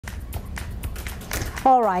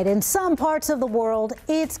All right, in some parts of the world,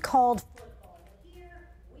 it's called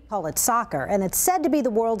call it soccer, and it's said to be the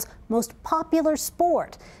world's most popular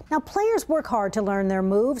sport. Now, players work hard to learn their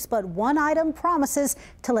moves, but one item promises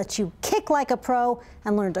to let you kick like a pro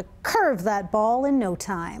and learn to curve that ball in no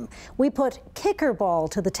time. We put KickerBall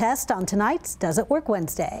to the test on tonight's Does It Work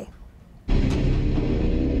Wednesday.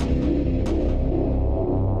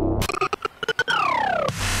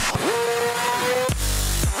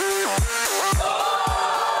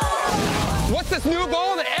 What's this new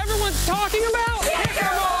ball that everyone's talking about?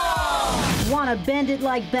 KickerBall! Want to bend it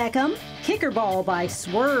like Beckham? KickerBall by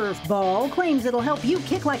Swerve Ball claims it'll help you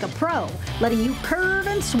kick like a pro, letting you curve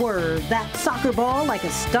and swerve that soccer ball like a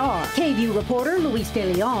star. KVUE reporter Luis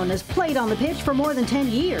De Leon has played on the pitch for more than 10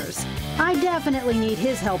 years. I definitely need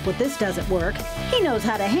his help with this Does It Work. He knows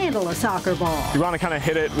how to handle a soccer ball. You want to kind of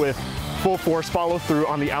hit it with full force follow through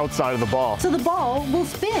on the outside of the ball. So the ball will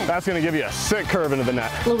spin. That's going to give you a sick curve into the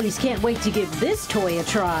net. Luis can't wait to give this toy a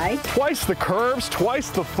try. Twice the curves,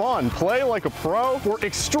 twice the fun. Play like a pro for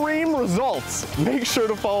extreme results. Make sure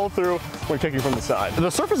to follow through when kicking from the side.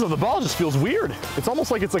 The surface of the ball just feels weird. It's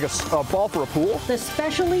almost like it's like a ball for a pool. The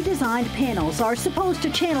specially designed panels are supposed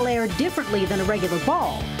to channel air differently than a regular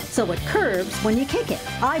ball, so it curves when you kick it.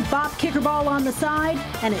 I bop KickerBall on the side,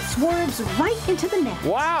 and it swerves right into the net.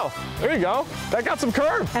 Wow, there you go. That got some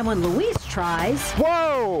curve. And when Luis tries,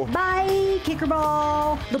 whoa! Bye,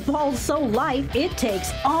 KickerBall. The ball's so light, it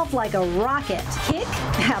takes off like a rocket. Kick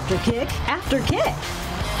after kick after kick.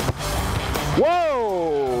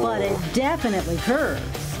 Whoa! But it definitely curves.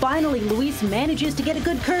 Finally, Luis manages to get a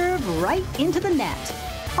good curve right into the net.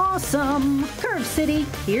 Awesome! Curve City,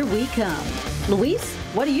 here we come. Luis,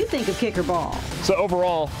 what do you think of KickerBall? So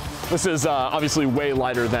overall, this is obviously way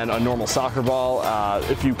lighter than a normal soccer ball.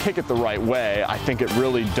 If you kick it the right way, I think it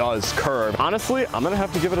really does curve. Honestly, I'm gonna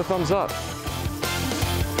have to give it a thumbs up.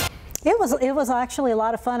 It was actually a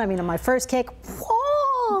lot of fun. I mean, on my first kick,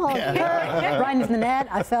 whoa, right into the net.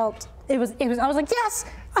 I felt I was like, yes,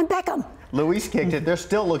 I'm Beckham. Luis kicked it. They're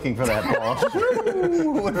still looking for that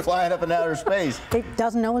ball. Went flying up in outer space. He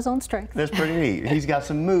doesn't know his own strength. That's pretty neat. He's got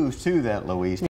some moves to that, Luis.